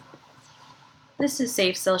This is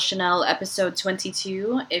Save.sell.shenel, episode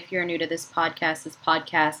 22. If you're new to this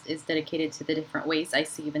podcast is dedicated to the different ways I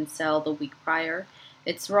save and sell the week prior.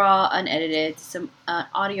 It's raw, unedited, some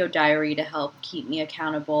audio diary to help keep me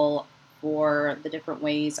accountable for the different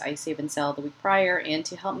ways I save and sell the week prior and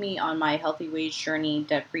to help me on my healthy wage journey,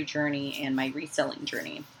 debt-free journey, and my reselling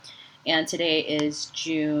journey. And today is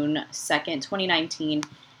June 2nd, 2019.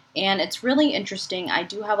 And it's really interesting. I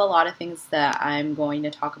do have a lot of things that I'm going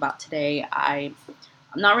to talk about today. I'm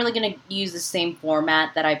not really going to use the same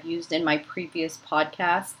format that I've used in my previous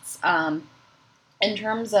podcasts. In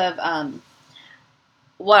terms of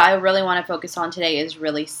what I really want to focus on today is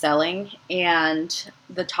really selling and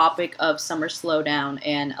the topic of summer slowdown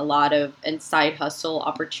and and side hustle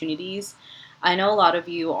opportunities. I know a lot of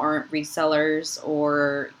you aren't resellers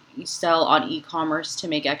or you sell on e-commerce to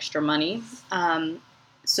make extra money.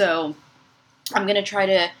 So I'm going to try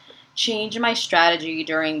to change my strategy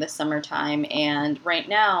during the summertime. And right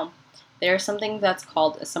now, there's something that's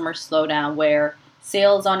called a summer slowdown where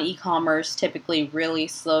sales on e-commerce typically really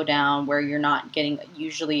slow down, where you're not getting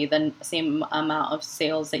usually the same amount of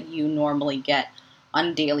sales that you normally get on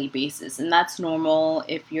a daily basis. And that's normal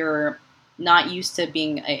if you're not used to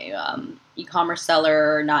being a e-commerce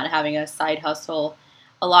seller or not having a side hustle.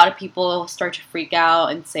 A lot of people start to freak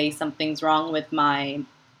out and say something's wrong with my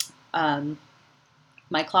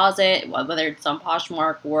closet, whether it's on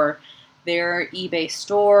Poshmark or their eBay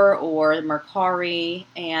store or Mercari,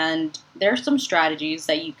 and there's some strategies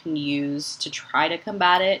that you can use to try to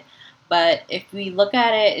combat it. But if we look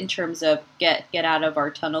at it in terms of get out of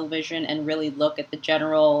our tunnel vision and really look at the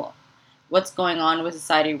general what's going on with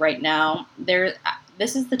society right now,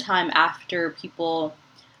 this is the time after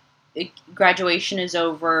graduation is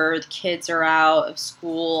over, the kids are out of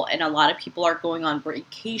school, and a lot of people are going on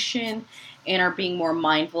vacation and are being more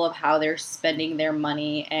mindful of how they're spending their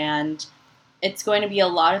money. And it's going to be a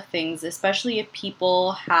lot of things, especially if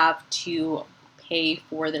people have to pay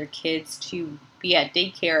for their kids to be at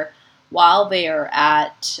daycare while they are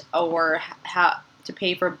or have to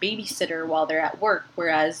pay for a babysitter while they're at work,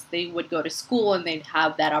 whereas they would go to school and they'd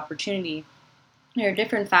have that opportunity. There are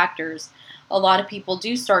different factors. A lot of people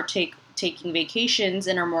do start taking vacations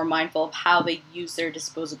and are more mindful of how they use their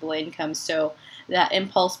disposable income. So that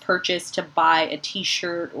impulse purchase to buy a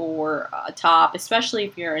t-shirt or a top, especially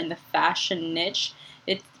if you're in the fashion niche,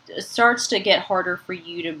 it starts to get harder for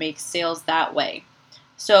you to make sales that way.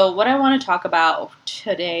 So what I want to talk about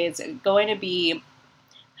today is going to be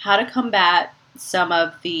how to combat some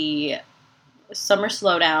of the summer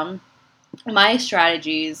slowdown, my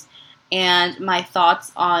strategies, and my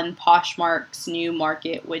thoughts on Poshmark's new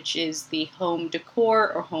market, which is the home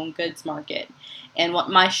decor or home goods market, and what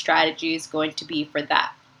my strategy is going to be for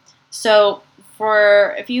that. So,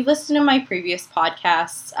 if you listen to my previous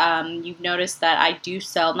podcasts, you've noticed that I do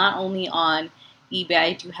sell not only on eBay,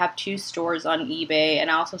 I do have 2 stores on eBay,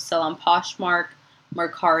 and I also sell on Poshmark,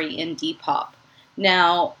 Mercari, and Depop.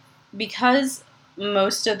 Now, because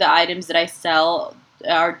most of the items that I sell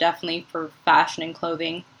are definitely for fashion and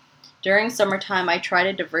clothing, during summertime, I try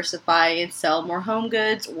to diversify and sell more home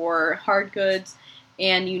goods or hard goods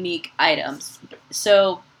and unique items.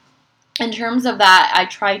 So, in terms of that, I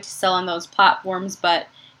try to sell on those platforms, but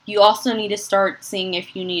you also need to start seeing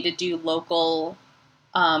if you need to do local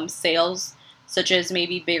sales, such as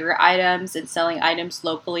maybe bigger items and selling items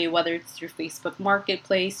locally, whether it's through Facebook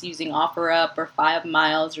Marketplace, using OfferUp or 5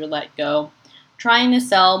 Miles or Let Go. Trying to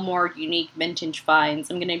sell more unique vintage finds.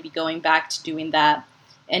 I'm going to be going back to doing that.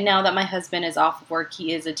 And now that my husband is off of work,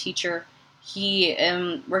 he is a teacher.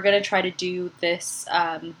 We're going to try to do this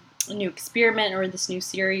new experiment or this new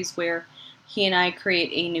series where he and I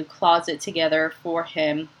create a new closet together for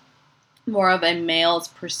him, more of a male's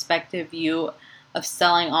perspective view of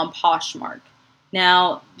selling on Poshmark.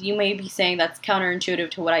 Now, you may be saying that's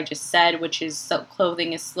counterintuitive to what I just said, which is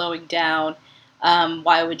clothing is slowing down.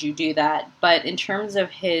 Why would you do that? But in terms of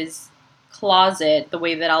his closet, the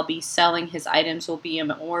way that I'll be selling his items will be in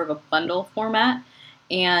more of a bundle format,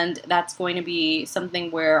 and that's going to be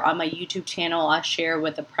something where on my YouTube channel I share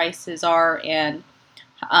what the prices are, and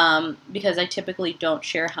because I typically don't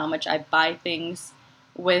share how much I buy things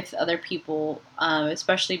with other people,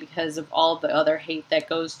 especially because of all the other hate that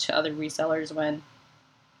goes to other resellers when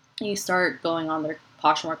you start going on their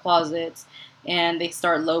Poshmark closets and they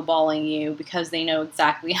start lowballing you because they know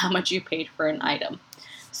exactly how much you paid for an item.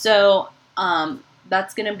 So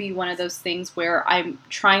that's going to be one of those things where I'm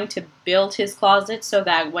trying to build his closet so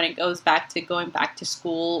that when it goes back to going back to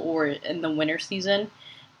school or in the winter season,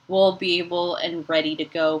 will be able and ready to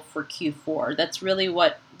go for Q4. That's really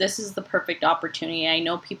what this is, the perfect opportunity. I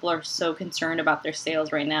know people are so concerned about their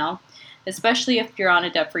sales right now, especially if you're on a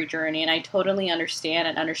debt-free journey, and I totally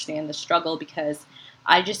understand the struggle because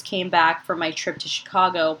I just came back from my trip to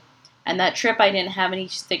Chicago, and that trip I didn't have any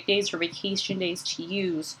sick days or vacation days to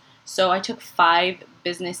use. So I took 5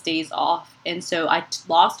 business days off, and so I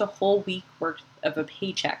lost a whole week worth of a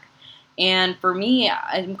paycheck. And for me,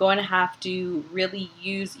 I'm going to have to really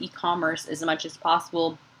use e-commerce as much as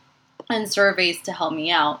possible and surveys to help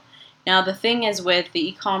me out. Now, the thing is with the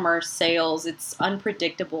e-commerce sales, it's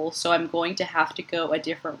unpredictable, so I'm going to have to go a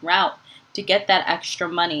different route to get that extra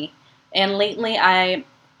money. And lately, I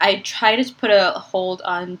try to put a hold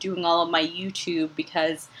on doing all of my YouTube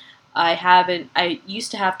because I haven't. I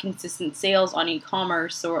used to have consistent sales on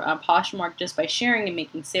e-commerce or on Poshmark just by sharing and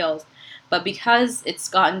making sales, but because it's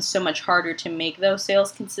gotten so much harder to make those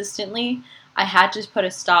sales consistently, I had to put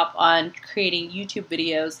a stop on creating YouTube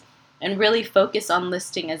videos and really focus on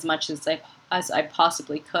listing as much as I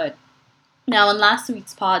possibly could. Now, in last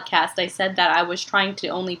week's podcast, I said that I was trying to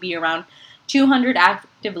only be around 200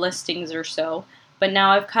 active listings or so, but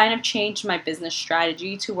now I've kind of changed my business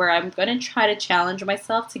strategy to where I'm going to try to challenge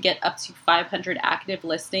myself to get up to 500 active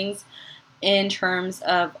listings in terms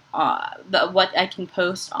of what I can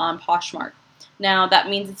post on Poshmark. Now, that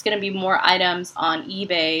means it's going to be more items on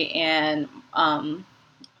eBay, and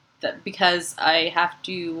because I have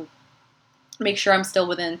to make sure I'm still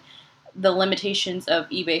within the limitations of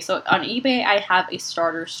eBay. So on eBay, I have a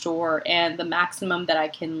starter store, and the maximum that I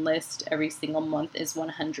can list every single month is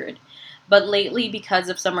 100. But lately, because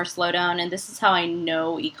of summer slowdown, and this is how I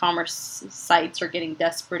know e-commerce sites are getting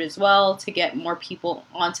desperate as well to get more people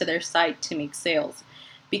onto their site to make sales.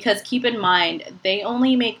 Because keep in mind, they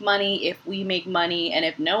only make money if we make money, and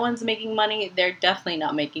if no one's making money, they're definitely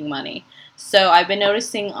not making money. So I've been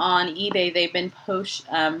noticing on eBay they've been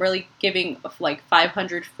really giving like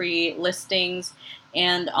 500 free listings,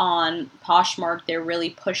 and on Poshmark they're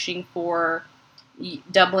really pushing for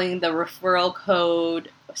doubling the referral code,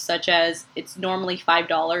 such as it's normally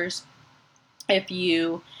 $5 if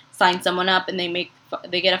you sign someone up and they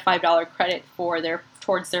get a $5 credit for their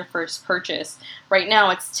towards their first purchase. Right now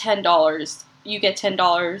it's $10. You get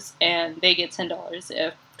 $10 and they get $10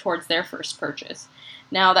 if towards their first purchase.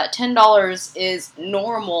 Now that $10 is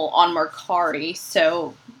normal on Mercari,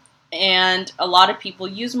 and a lot of people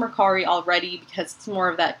use Mercari already because it's more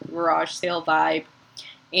of that garage sale vibe.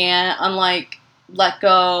 And unlike Let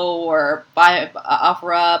Go or Buy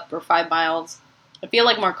Offer Up or 5 Miles, I feel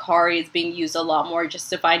like Mercari is being used a lot more just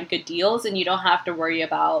to find good deals, and you don't have to worry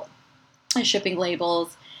about shipping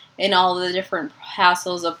labels and all the different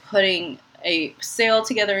hassles of putting a sale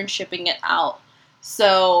together and shipping it out.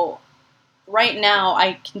 So right now,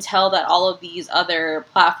 I can tell that all of these other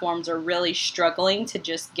platforms are really struggling to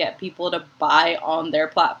just get people to buy on their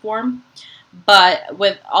platform. But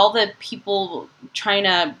with all the people trying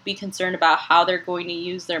to be concerned about how they're going to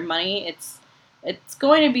use their money, it's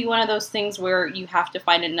going to be one of those things where you have to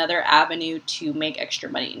find another avenue to make extra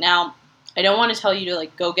money. Now, I don't want to tell you to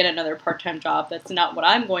like go get another part-time job. That's not what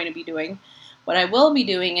I'm going to be doing. What I will be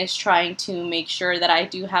doing is trying to make sure that I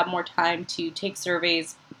do have more time to take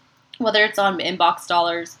surveys, whether it's on Inbox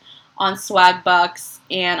Dollars, on Swag Bucks,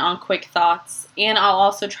 and on Quick Thoughts. And I'll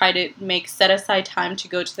also try to set aside time to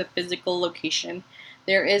go to the physical location.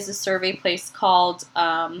 There is a survey place called,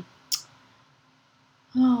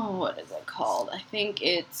 what is it called? I think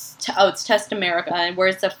it's Test America, where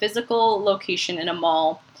it's a physical location in a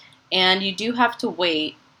mall, and you do have to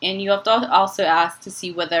wait, and you have to also ask to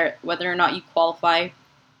see whether or not you qualify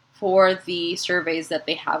for the surveys that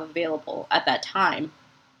they have available at that time.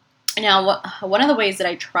 Now, one of the ways that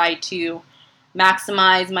I try to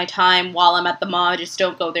maximize my time while I'm at the mall, I just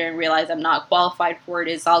don't go there and realize I'm not qualified for it,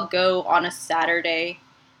 is I'll go on a Saturday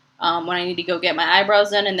when I need to go get my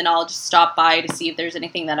eyebrows done, and then I'll just stop by to see if there's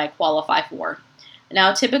anything that I qualify for.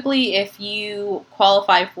 Now, typically, if you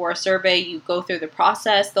qualify for a survey, you go through the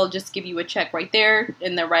process. They'll just give you a check right there,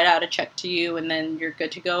 and they'll write out a check to you, and then you're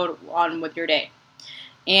good to go on with your day.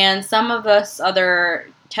 And some of us other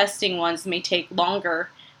testing ones may take longer,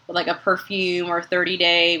 like a perfume or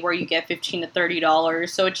 30-day where you get $15 to $30.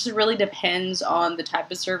 So it just really depends on the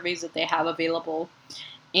type of surveys that they have available.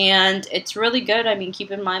 And it's really good. I mean,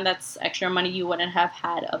 keep in mind that's extra money you wouldn't have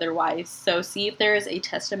had otherwise. So see if there is a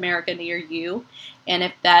Test America near you, and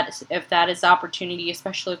if that is opportunity,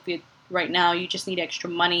 especially if right now you just need extra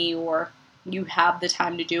money or you have the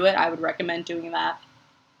time to do it, I would recommend doing that.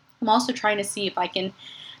 I'm also trying to see if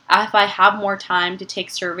I have more time to take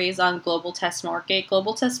surveys on Global Test Market.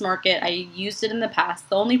 Global Test Market, I used it in the past.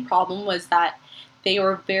 The only problem was that they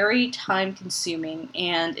were very time consuming,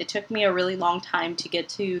 and it took me a really long time to get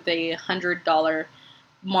to the $100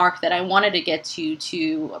 mark that I wanted to get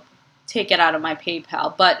to take it out of my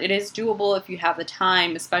PayPal. But it is doable if you have the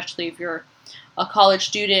time, especially if you're a college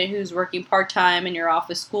student who's working part-time and you're off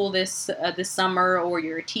of school this summer, or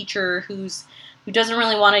you're a teacher who doesn't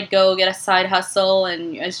really want to go get a side hustle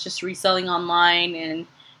and is just reselling online, and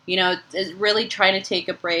is really trying to take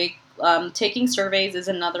a break. Taking surveys is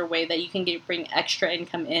another way that you can bring extra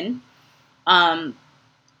income in. Um,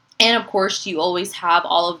 and of course, you always have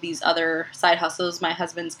all of these other side hustles. My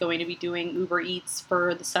husband's going to be doing Uber Eats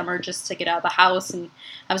for the summer just to get out of the house and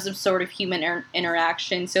have some sort of human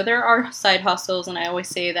interaction. So there are side hustles, and I always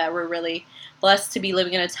say that we're really blessed to be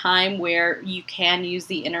living in a time where you can use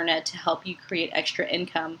the internet to help you create extra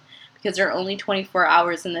income, because there are only 24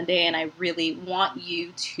 hours in the day, and I really want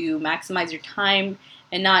you to maximize your time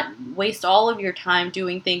and not waste all of your time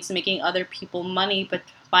doing things, making other people money, but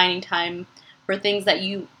finding time for things that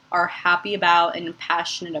you are happy about and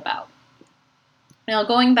passionate about. Now,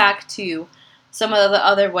 going back to some of the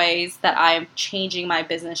other ways that I'm changing my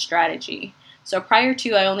business strategy. So prior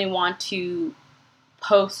to, I only want to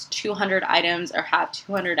post 200 items or have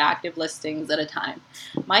 200 active listings at a time.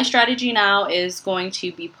 My strategy now is going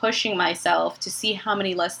to be pushing myself to see how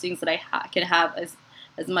many listings that I can have as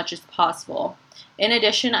much as possible. In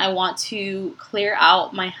addition, I want to clear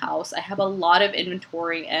out my house. I have a lot of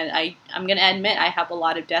inventory, and I'm going to admit I have a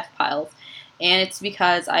lot of death piles, and it's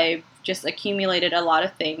because I've just accumulated a lot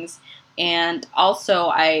of things. And also,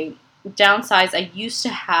 I downsized. I used to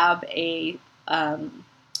have a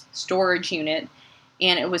storage unit,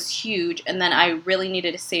 and it was huge, and then I really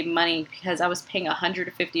needed to save money because I was paying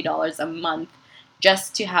 $150 a month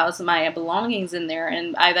just to house my belongings in there,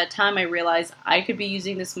 and by that time I realized I could be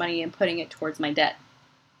using this money and putting it towards my debt.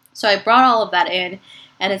 So I brought all of that in,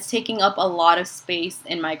 and it's taking up a lot of space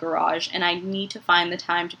in my garage, and I need to find the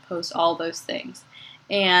time to post all those things.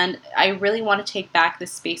 And I really want to take back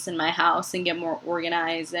this space in my house and get more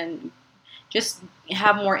organized and just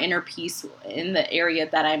have more inner peace in the area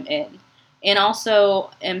that I'm in. And also,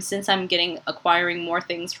 since I'm acquiring more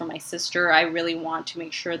things for my sister, I really want to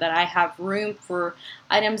make sure that I have room for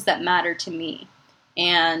items that matter to me.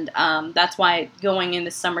 And that's why going in the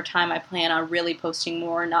summertime, I plan on really posting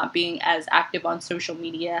more, not being as active on social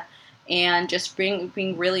media, and just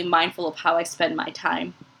being really mindful of how I spend my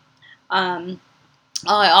time. I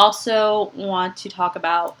also want to talk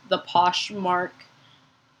about the Poshmark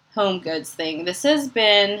home goods thing.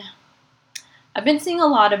 I've been seeing a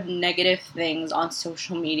lot of negative things on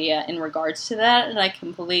social media in regards to that, and I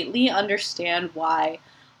completely understand why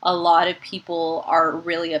a lot of people are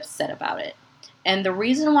really upset about it. And the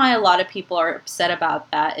reason why a lot of people are upset about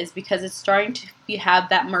that is because it's starting to have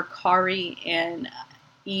that Mercari and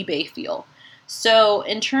eBay feel. So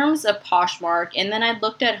in terms of Poshmark, and then I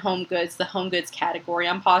looked at home goods, the home goods category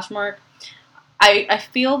on Poshmark, I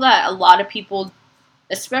feel that a lot of people,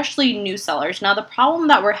 especially new sellers. Now, the problem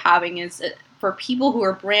that we're having is for people who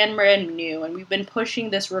are brand new, and we've been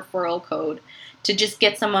pushing this referral code to just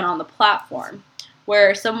get someone on the platform,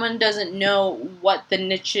 where someone doesn't know what the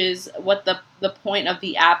niche is, what the point of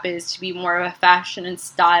the app is, to be more of a fashion and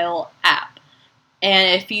style app.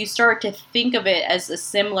 And if you start to think of it as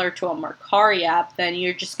similar to a Mercari app, then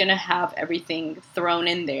you're just going to have everything thrown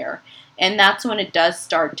in there. And that's when it does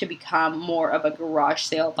start to become more of a garage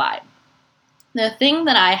sale vibe. The thing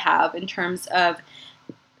that I have in terms of,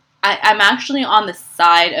 I'm actually on the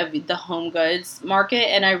side of the home goods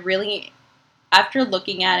market, and I really, after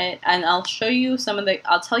looking at it, and I'll tell you some of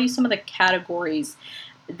the categories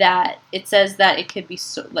that it says that it could be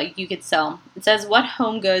you could sell. It says what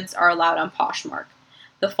home goods are allowed on Poshmark.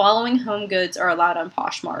 The following home goods are allowed on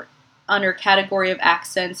Poshmark. Under category of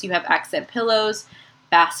accents, you have accent pillows,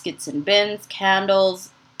 baskets and bins,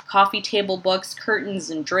 candles, coffee table books,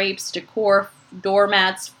 curtains and drapes, decor,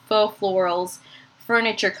 doormats, faux florals,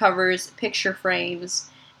 furniture covers, picture frames.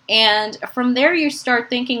 And from there you start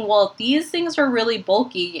thinking, well, these things are really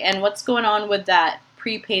bulky, and what's going on with that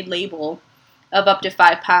prepaid label of up to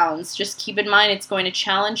 5 pounds? Just keep in mind it's going to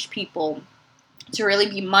challenge people to really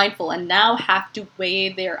be mindful and now have to weigh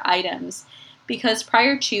their items. Because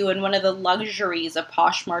prior to, and one of the luxuries of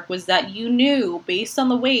Poshmark was that you knew based on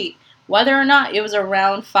the weight whether or not it was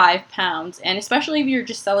around 5 pounds. And especially if you're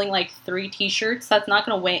just selling like 3 t-shirts, that's not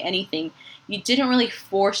going to weigh anything. You didn't really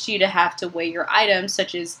force you to have to weigh your items,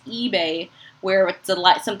 such as eBay, where it's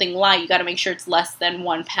something light, you got to make sure it's less than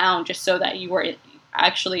 1 pound, just so that you are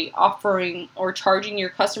actually offering or charging your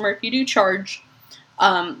customer. If you do charge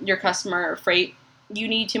your customer freight, you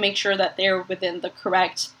need to make sure that they're within the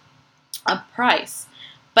correct price.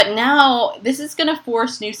 But now this is going to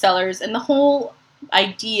force new sellers, and the whole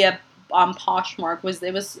idea on Poshmark was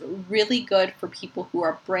it was really good for people who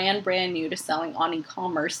are brand new to selling on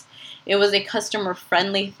e-commerce. It was a customer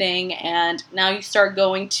friendly thing, and now you start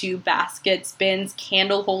going to baskets, bins,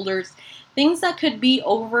 candle holders, things that could be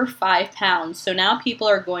over 5 pounds. So now people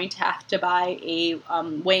are going to have to buy a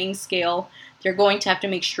weighing scale. They're going to have to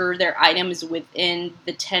make sure their item is within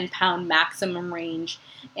the 10-pound maximum range.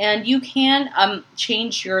 And you can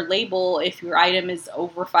change your label if your item is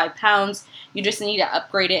over 5 pounds. You just need to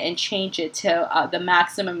upgrade it and change it to the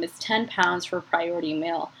maximum is 10 pounds for priority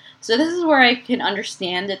mail. So this is where I can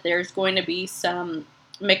understand that there's going to be some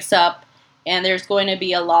mix up and there's going to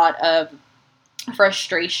be a lot of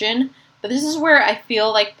frustration. But this is where I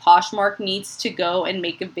feel like Poshmark needs to go and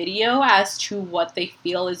make a video as to what they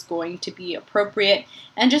feel is going to be appropriate,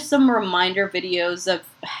 and just some reminder videos of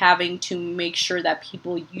having to make sure that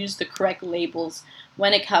people use the correct labels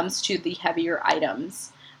when it comes to the heavier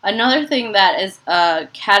items. Another thing that is a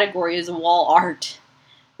category is wall art.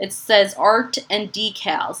 It says art and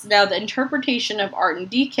decals. Now, the interpretation of art and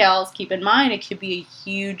decals, keep in mind, it could be a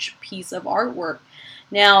huge piece of artwork.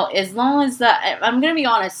 Now, as long as that, I'm going to be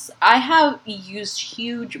honest, I have used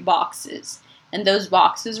huge boxes, and those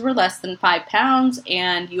boxes were less than 5 pounds,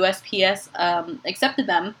 and USPS accepted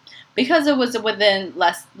them because it was within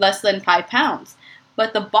less than 5 pounds.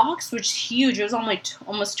 But the box was huge. It was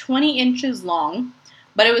almost 20 inches long,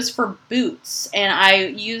 but it was for boots, and I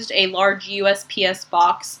used a large USPS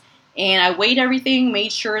box, and I weighed everything,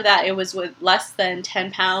 made sure that it was with less than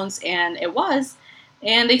 10 pounds, and it was,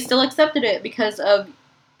 and they still accepted it because of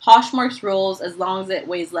Poshmark's rules. As long as it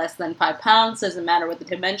weighs less than 5 pounds, doesn't matter what the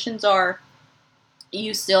dimensions are,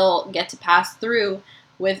 you still get to pass through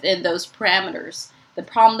within those parameters. The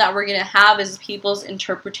problem that we're going to have is people's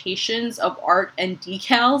interpretations of art and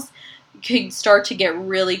decals could start to get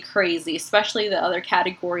really crazy, especially the other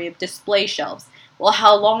category of display shelves. Well,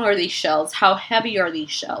 how long are these shelves? How heavy are these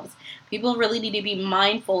shelves? People really need to be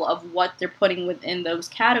mindful of what they're putting within those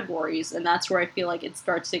categories, and that's where I feel like it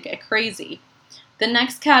starts to get crazy. The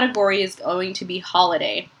next category is going to be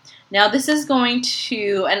holiday. Now, this is going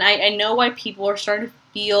to, and I know why people are starting to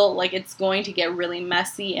feel like it's going to get really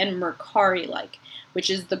messy and Mercari-like,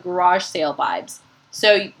 which is the garage sale vibes.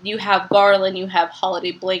 So you have garland, you have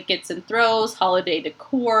holiday blankets and throws, holiday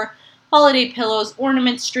decor, holiday pillows,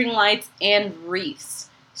 ornaments, string lights, and wreaths.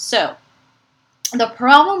 So the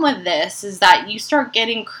problem with this is that you start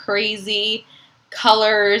getting crazy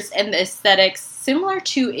colors and the aesthetics similar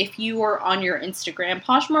to if you were on your Instagram.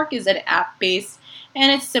 Poshmark is an app-based,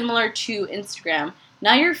 and it's similar to Instagram.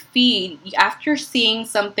 Now your feed, after seeing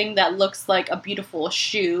something that looks like a beautiful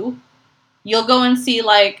shoe, you'll go and see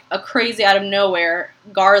like a crazy out of nowhere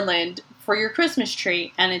garland for your Christmas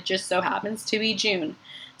tree, and it just so happens to be June.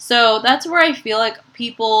 So that's where I feel like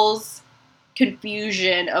people's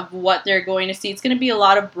confusion of what they're going to see. It's going to be a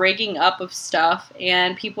lot of breaking up of stuff,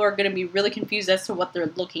 and people are going to be really confused as to what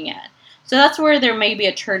they're looking at. So that's where there may be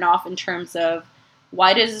a turn off in terms of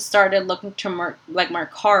why does it start looking to like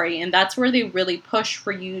Mercari, and that's where they really push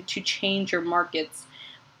for you to change your markets.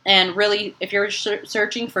 And really, if you're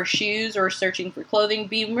searching for shoes or searching for clothing,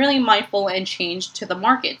 be really mindful and change to the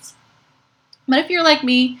markets. But if you're like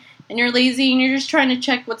me and you're lazy and you're just trying to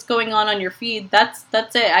check what's going on your feed, that's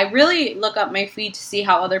it. I really look up my feed to see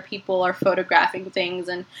how other people are photographing things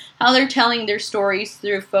and how they're telling their stories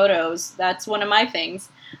through photos. That's one of my things.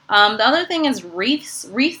 The other thing is wreaths.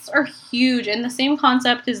 Wreaths are huge, and the same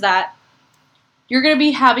concept is that you're going to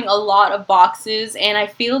be having a lot of boxes, and I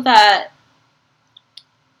feel that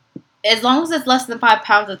as long as it's less than 5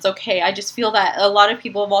 pounds, it's okay. I just feel that a lot of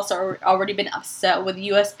people have also already been upset with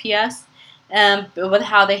USPS with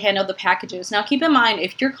how they handle the packages. Now, keep in mind,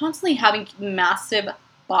 if you're constantly having massive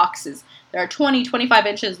boxes that are 20, 25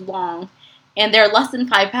 inches long, and they're less than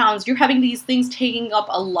 5 pounds, you're having these things taking up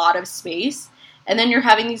a lot of space, and then you're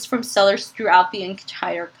having these from sellers throughout the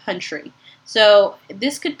entire country. So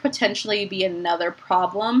this could potentially be another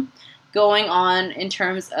problem going on in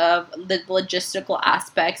terms of the logistical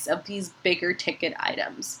aspects of these bigger ticket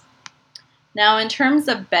items. Now, in terms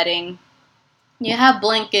of bedding, you have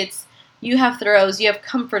blankets, you have throws, you have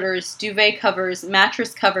comforters, duvet covers,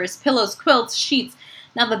 mattress covers, pillows, quilts, sheets.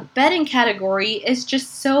 Now, the bedding category is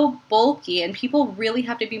just so bulky, and people really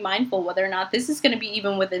have to be mindful whether or not this is going to be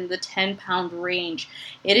even within the 10-pound range.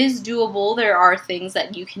 It is doable. There are things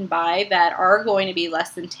that you can buy that are going to be less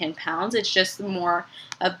than 10 pounds. It's just more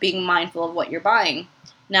of being mindful of what you're buying.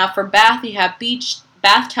 Now, for bath, you have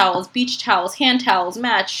bath towels, beach towels, hand towels,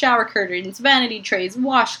 mats, shower curtains, vanity trays,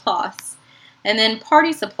 washcloths. And then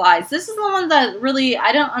party supplies. This is the one that really,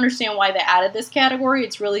 I don't understand why they added this category.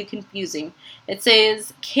 It's really confusing. It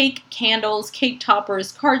says cake, candles, cake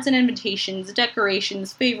toppers, cards and invitations,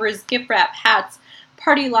 decorations, favors, gift wrap, hats,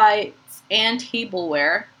 party lights, and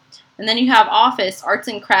tableware. And then you have office, arts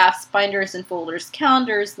and crafts, binders and folders,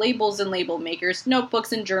 calendars, labels and label makers,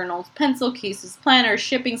 notebooks and journals, pencil cases, planners,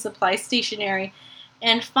 shipping supplies, stationery,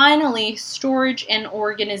 and finally, storage and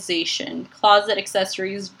organization, closet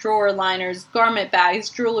accessories, drawer liners, garment bags,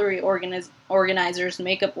 jewelry organizers,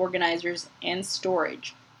 makeup organizers, and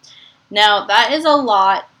storage. Now, that is a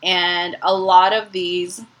lot, and a lot of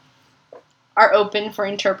these are open for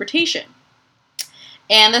interpretation.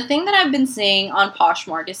 And the thing that I've been seeing on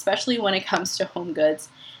Poshmark, especially when it comes to home goods,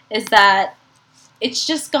 is that it's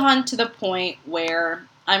just gone to the point where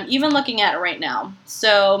I'm even looking at it right now.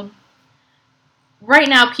 So right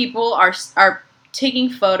now people are taking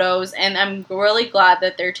photos, and I'm really glad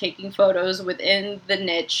that they're taking photos within the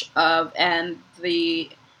niche of and the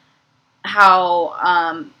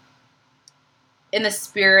how in the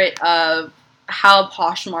spirit of how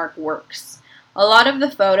Poshmark works. A lot of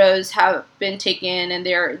the photos have been taken, and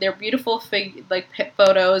they're beautiful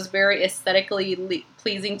photos, very aesthetically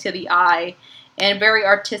pleasing to the eye, and very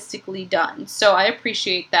artistically done. So I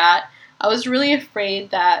appreciate that. I was really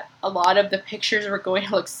afraid that a lot of the pictures were going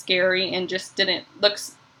to look scary and just didn't look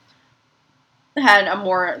had a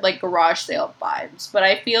more like garage sale vibes. But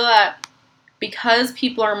I feel that because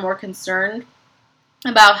people are more concerned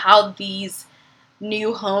about how these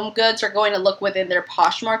new home goods are going to look within their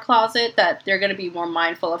Poshmark closet, that they're going to be more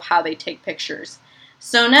mindful of how they take pictures.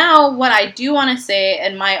 So now what I do want to say,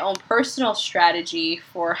 and my own personal strategy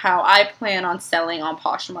for how I plan on selling on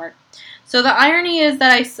Poshmark. So the irony is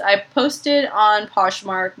that I posted on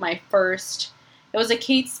Poshmark my first, it was a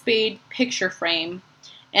Kate Spade picture frame,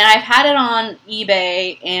 and I've had it on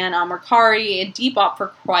eBay and on Mercari and Depop for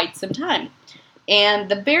quite some time. And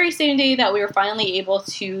the very same day that we were finally able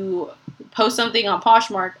to post something on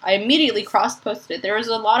Poshmark, I immediately cross-posted. There was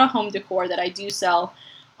a lot of home decor that I do sell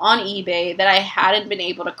on eBay that I hadn't been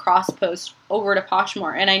able to cross-post over to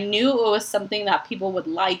Poshmark. And I knew it was something that people would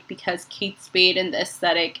like because Kate Spade and the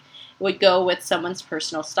aesthetic would go with someone's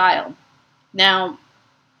personal style. Now,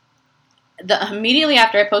 immediately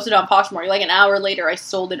after I posted on Poshmark, like an hour later, I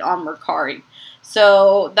sold it on Mercari.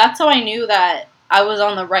 So that's how I knew that I was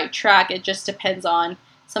on the right track. It just depends on,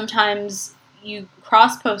 sometimes you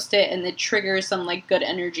cross post it and it triggers some like good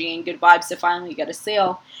energy and good vibes to finally get a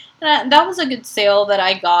sale. And that was a good sale that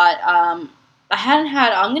I got. I hadn't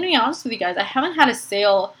had, I'm going to be honest with you guys, I haven't had a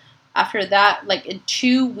sale after that like in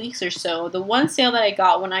 2 weeks or so. The one sale that I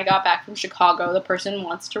got when I got back from Chicago, the person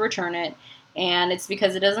wants to return it, and it's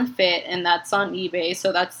because it doesn't fit, and that's on eBay,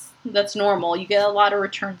 so that's normal. You get a lot of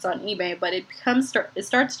returns on eBay, but it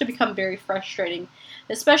starts to become very frustrating,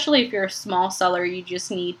 especially if you're a small seller. You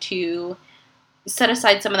just need to set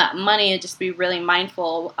aside some of that money and just be really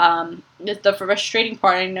mindful. The frustrating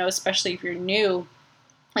part, I know, especially if you're new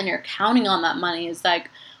and you're counting on that money, is like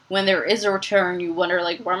when there is a return, you wonder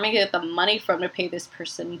like, where am I going to get the money from to pay this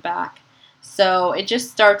person back? So it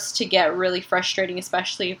just starts to get really frustrating,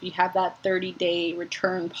 especially if you have that 30-day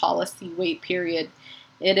return policy wait period.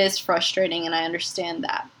 It is frustrating, and I understand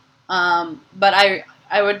that. But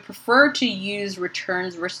I would prefer to use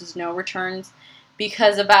returns versus no returns,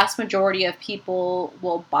 because a vast majority of people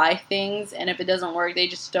will buy things, and if it doesn't work, they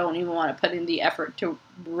just don't even want to put in the effort to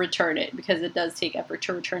return it, because it does take effort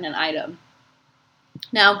to return an item.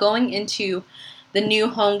 Now, going into the new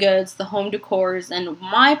home goods, the home decors, and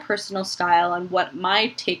my personal style and what my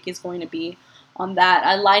take is going to be on that.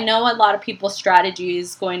 I know a lot of people's strategy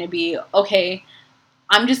is going to be, okay,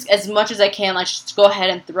 I'm just, as much as I can, let's just go ahead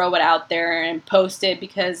and throw it out there and post it,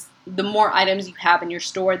 because the more items you have in your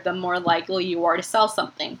store, the more likely you are to sell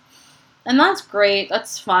something. And that's great.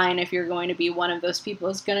 That's fine if you're going to be one of those people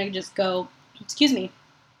who's going to just go,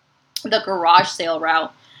 the garage sale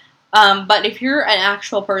route. But if you're an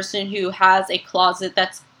actual person who has a closet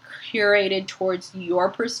that's curated towards your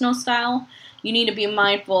personal style, you need to be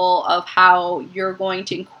mindful of how you're going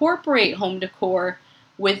to incorporate home decor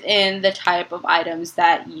within the type of items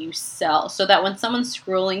that you sell, so that when someone's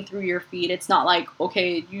scrolling through your feed, it's not like,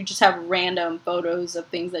 okay, you just have random photos of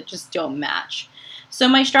things that just don't match. So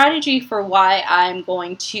my strategy for why I'm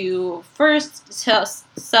going to first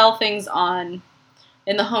sell things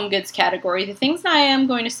in the home goods category, the things that I am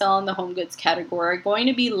going to sell in the home goods category are going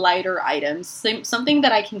to be lighter items, something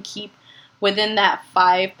that I can keep within that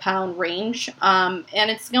 5-pound range. And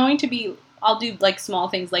it's going to be, I'll do like small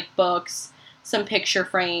things like books, some picture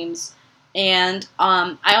frames, and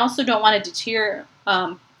I also don't want to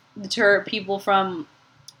deter people from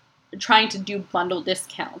trying to do bundle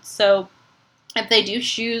discounts. So if they do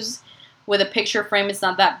shoes with a picture frame, it's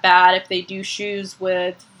not that bad. If they do shoes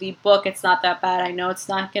with the book, it's not that bad. I know it's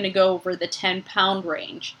not going to go over the 10-pound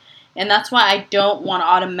range. And that's why I don't want to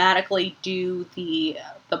automatically do the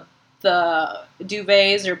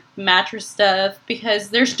duvets or mattress stuff, because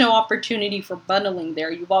there's no opportunity for bundling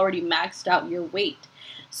there. You've already maxed out your weight.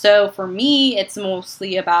 So for me, it's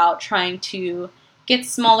mostly about trying to get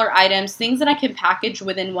smaller items, things that I can package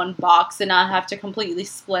within one box and not have to completely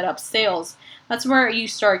split up sales. That's where you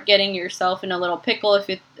start getting yourself in a little pickle if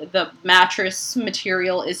the mattress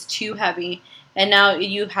material is too heavy, and now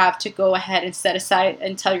you have to go ahead and set aside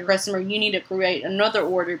and tell your customer you need to create another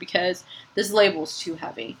order because this label is too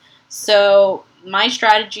heavy. So my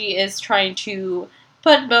strategy is trying to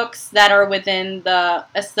put books that are within the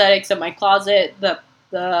aesthetics of my closet,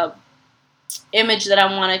 the image that I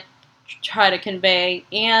want to try to convey,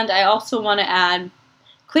 and I also want to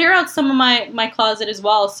clear out some of my closet as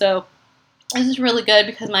well. So this is really good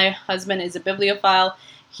because my husband is a bibliophile.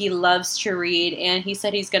 He loves to read, and he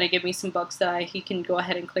said he's going to give me some books that he can go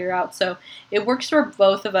ahead and clear out. So it works for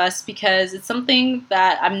both of us because it's something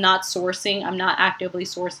that I'm not actively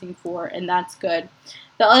sourcing for, and that's good.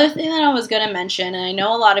 The other thing that I was going to mention, and I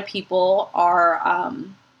know a lot of people are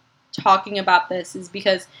talking about this, is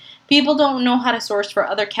because people don't know how to source for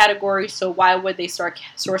other categories, so why would they start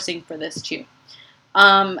sourcing for this too?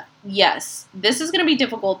 Yes, this is going to be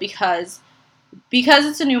difficult because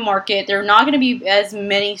it's a new market. There are not going to be as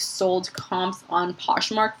many sold comps on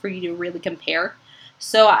Poshmark for you to really compare.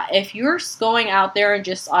 So if you're going out there and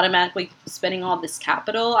just automatically spending all this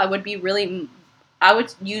capital, I would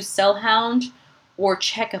use Sellhound or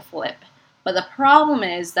Check a Flip. But the problem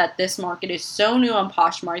is that this market is so new on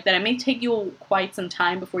Poshmark that it may take you quite some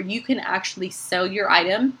time before you can actually sell your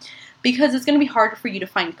item, because it's going to be harder for you to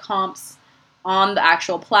find comps on the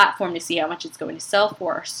actual platform to see how much it's going to sell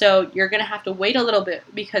for. So you're going to have to wait a little bit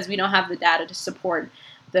because we don't have the data to support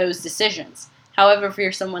those decisions. However, if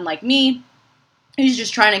you're someone like me who's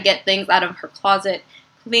just trying to get things out of her closet,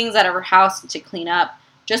 things out of her house to clean up,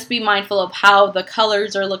 just be mindful of how the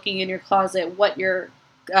colors are looking in your closet, what your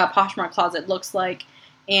Poshmark closet looks like,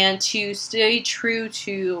 and to stay true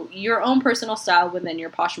to your own personal style within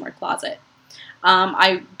your Poshmark closet.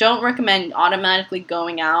 I don't recommend automatically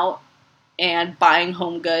going out and buying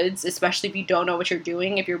home goods, especially if you don't know what you're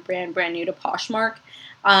doing, if you're brand new to Poshmark.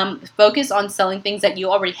 Focus on selling things that you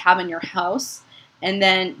already have in your house, and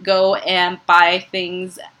then go and buy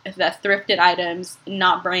things, that thrifted items,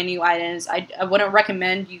 not brand new items. I wouldn't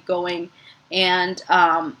recommend you going and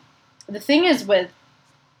the thing is with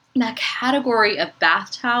that category of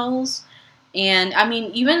bath towels, and I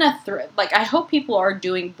mean even I hope people are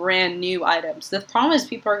doing brand new items. The problem is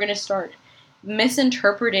people are going to start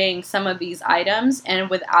misinterpreting some of these items, and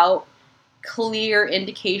without clear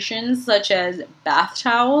indications such as bath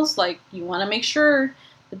towels, like you want to make sure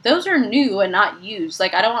that those are new and not used.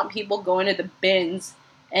 Like I don't want people going to the bins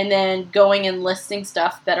and then going and listing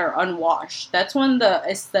stuff that are unwashed. That's when the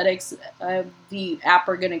aesthetics of the app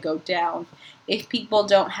are going to go down, if people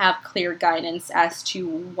don't have clear guidance as to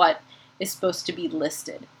what is supposed to be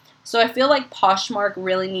listed. So I feel like Poshmark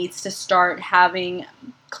really needs to start having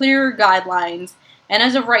clear guidelines. And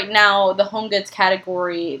as of right now, the home goods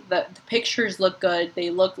category, the pictures look good. They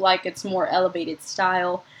look like it's more elevated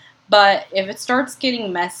style. But if it starts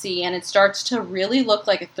getting messy and it starts to really look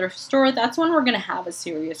like a thrift store, that's when we're going to have a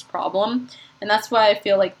serious problem. And that's why I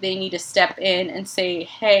feel like they need to step in and say,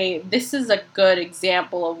 hey, this is a good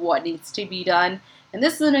example of what needs to be done. And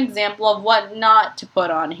this is an example of what not to put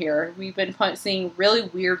on here. We've been seeing really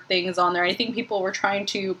weird things on there. I think people were trying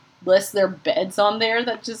to list their beds on there.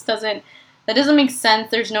 That doesn't make sense.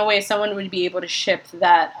 There's no way someone would be able to ship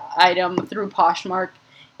that item through Poshmark.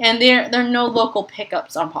 And there are no local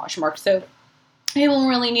pickups on Poshmark. So people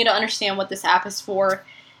really need to understand what this app is for.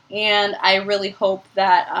 And I really hope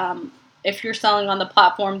that if you're selling on the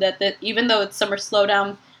platform, that even though it's summer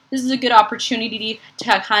slowdown, this is a good opportunity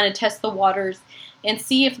to kind of test the waters and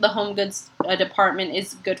see if the home goods department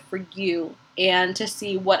is good for you, and to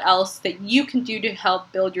see what else that you can do to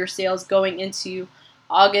help build your sales going into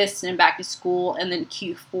August and back to school and then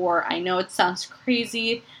Q4. I know it sounds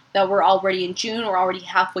crazy that we're already in June, we're already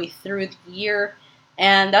halfway through the year.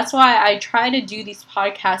 And that's why I try to do these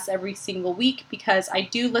podcasts every single week, because I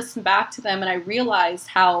do listen back to them and I realize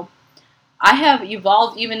how I have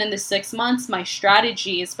evolved even in the 6 months. My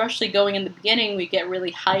strategy, especially going in the beginning, we get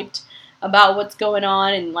really hyped about what's going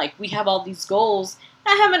on and like we have all these goals.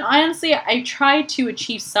 I tried to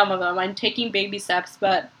achieve some of them. I'm taking baby steps,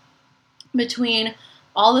 but between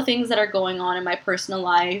all the things that are going on in my personal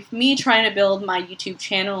life, me trying to build my YouTube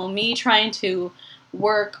channel, me trying to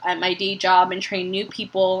work at my day job and train new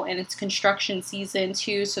people, and it's construction season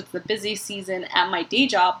too, so it's the busy season at my day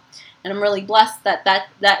job, and I'm really blessed that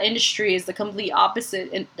that industry is the complete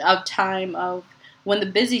opposite of time of when the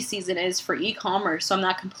busy season is for e-commerce, so I'm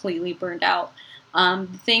not completely burned out. The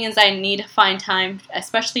thing is, I need to find time,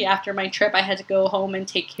 especially after my trip. I had to go home and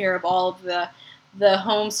take care of all of the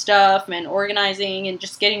home stuff and organizing and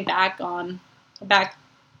just getting back on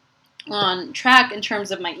track in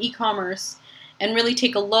terms of my e-commerce, and really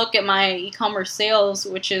take a look at my e-commerce sales,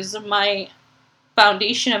 which is my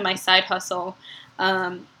foundation of my side hustle.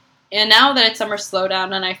 And now that it's summer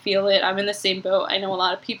slowdown and I feel it, I'm in the same boat. I know a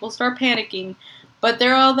lot of people start panicking, but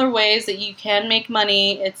there are other ways that you can make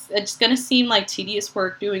money. It's going to seem like tedious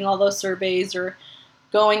work doing all those surveys or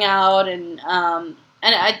going out and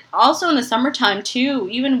I also in the summertime too.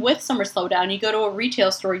 Even with summer slowdown, you go to a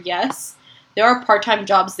retail store. Yes, there are part-time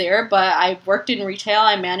jobs there, but I've worked in retail.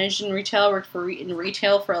 I managed in retail. Worked in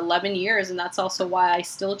retail for 11 years, and that's also why I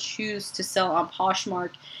still choose to sell on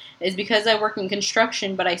Poshmark. Is because I work in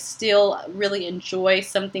construction, but I still really enjoy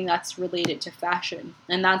something that's related to fashion,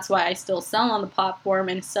 and that's why I still sell on the platform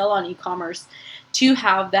and sell on e-commerce to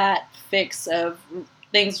have that fix of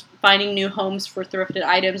things, finding new homes for thrifted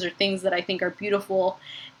items or things that I think are beautiful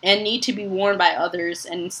and need to be worn by others,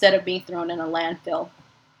 and instead of being thrown in a landfill.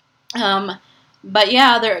 Um, but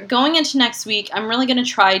yeah, they're going into next week. I'm really going to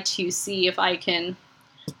try to see if I can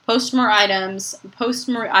post more items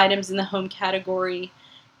in the home category.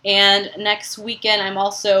 And next weekend, I'm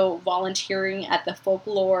also volunteering at the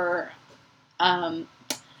folklore um,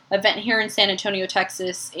 event here in San Antonio,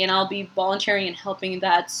 Texas, and I'll be volunteering and helping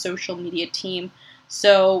that social media team.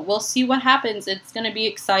 So we'll see what happens. It's going to be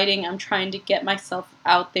exciting. I'm trying to get myself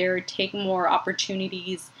out there, take more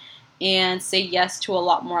opportunities, and say yes to a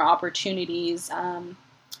lot more opportunities.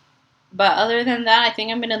 But other than that, I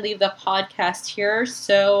think I'm going to leave the podcast here.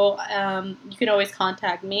 So you can always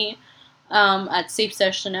contact me at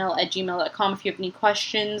save.sell.shenel@gmail.com if you have any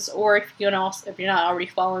questions, or if you're not already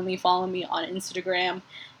following me, follow me on Instagram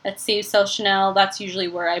at save.sell.shenel. That's usually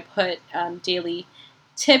where I put daily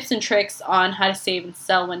tips and tricks on how to save and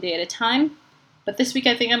sell one day at a time. But this week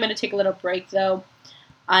I think I'm going to take a little break though.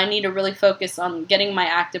 I need to really focus on getting my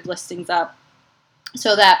active listings up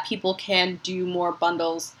so that people can do more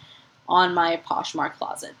bundles on my Poshmark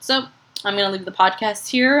closet. So I'm going to leave the podcast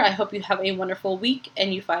here. I hope you have a wonderful week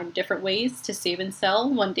and you find different ways to save and sell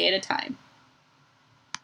one day at a time.